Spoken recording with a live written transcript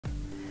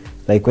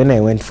Like when I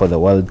went for the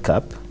World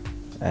Cup,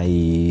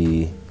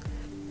 I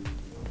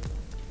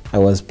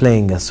was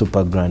playing a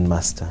Super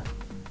Grandmaster.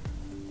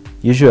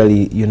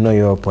 Usually, you know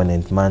your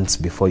opponent months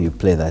before you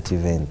play that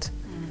event.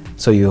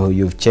 So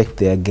you've checked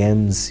their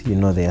games, you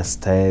know their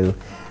style,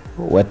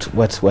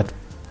 what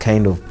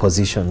kind of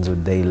positions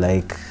would they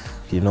like,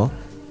 you know.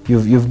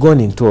 You've gone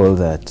into all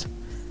that.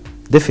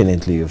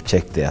 Definitely you've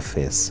checked their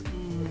face.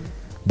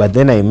 But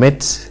then I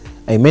met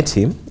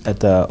him at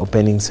the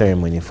opening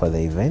ceremony for the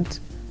event,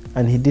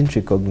 and he didn't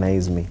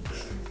recognize me.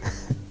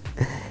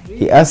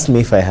 He asked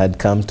me if I had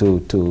come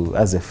to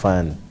as a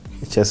fan,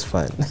 it's just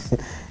fun,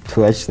 to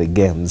watch the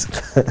games.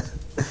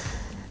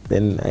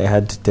 Then I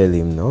had to tell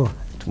him, no,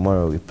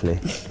 tomorrow we play.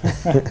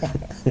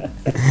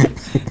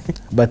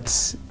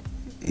 But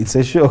it's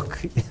a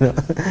shock, you know,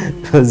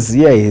 because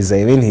yeah,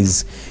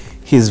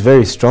 he's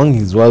very strong.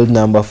 He's world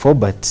number 4,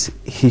 but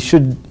he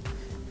should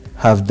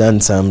have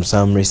done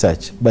some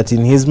research. But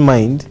in his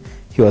mind,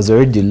 he was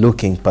already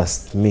looking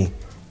past me.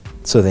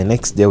 So the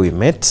next day we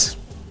met,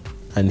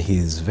 and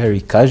he's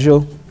very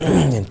casual,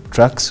 in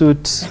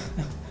tracksuit,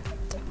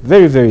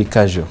 very, very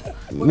casual.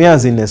 Me, I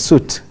was in a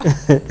suit.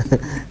 I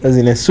was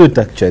in a suit,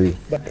 actually.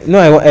 No,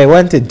 I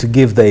wanted to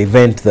give the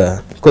event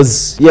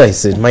because, yeah, I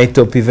said, my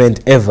top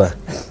event ever,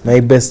 my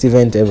best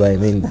event ever, I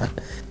mean.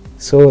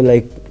 So,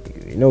 like,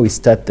 you know, we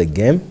start the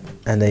game,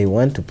 and I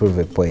want to prove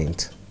a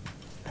point.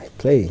 I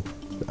play.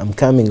 I'm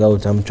coming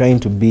out. I'm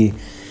trying to be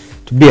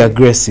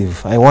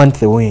aggressive. I want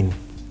the win.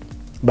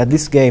 But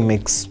this guy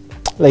makes,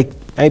 like,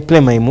 I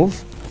play my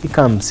move. He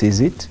comes,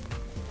 sees it.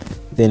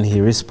 Then he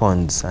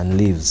responds and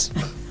leaves.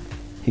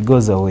 He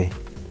goes away.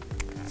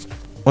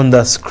 On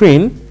the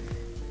screen,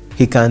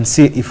 he can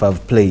see if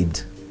I've played.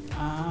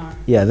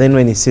 Yeah, then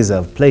when he sees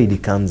I've played, he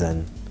comes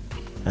and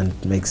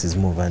makes his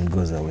move and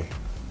goes away.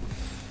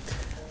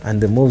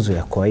 And the moves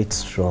were quite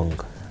strong.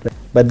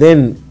 But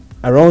then,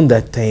 around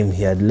that time,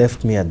 he had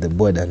left me at the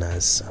board, and I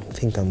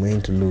think I'm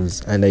going to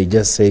lose. And I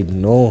just said,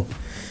 no,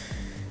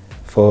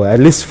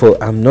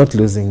 I'm not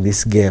losing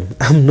this game.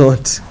 I'm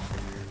not.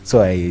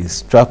 So I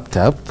strapped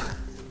up.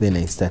 Then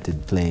I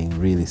started playing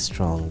really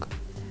strong.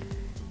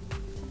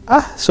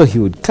 So he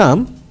would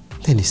come,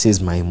 then he says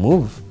my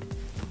move.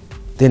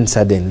 Then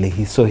suddenly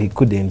he saw he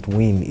couldn't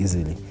win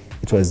easily.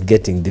 It was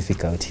getting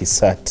difficult. He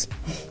sat.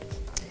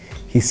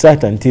 He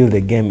sat until the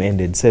game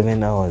ended,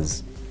 7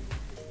 hours.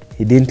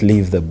 He didn't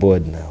leave the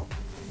board now.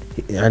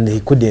 And he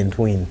couldn't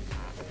win.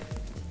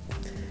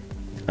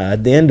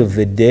 At the end of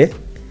the day,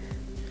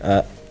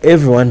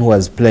 everyone who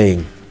was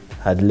playing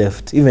had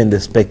left. Even the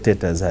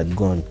spectators had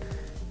gone.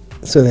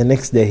 So the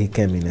next day he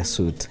came in a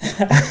suit.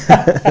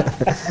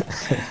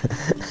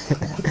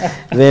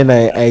 Then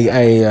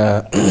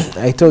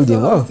I told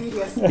him, oh,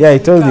 yeah, I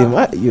told him,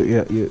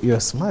 you're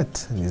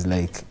smart. And he's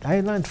like,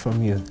 I learned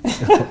from you.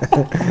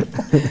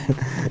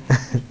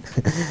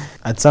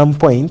 At some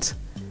point,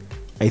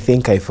 I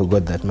think I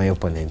forgot that my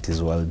opponent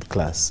is world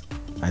class.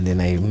 And then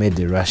I made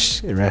a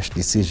rash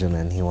decision,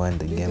 and he won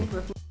the game.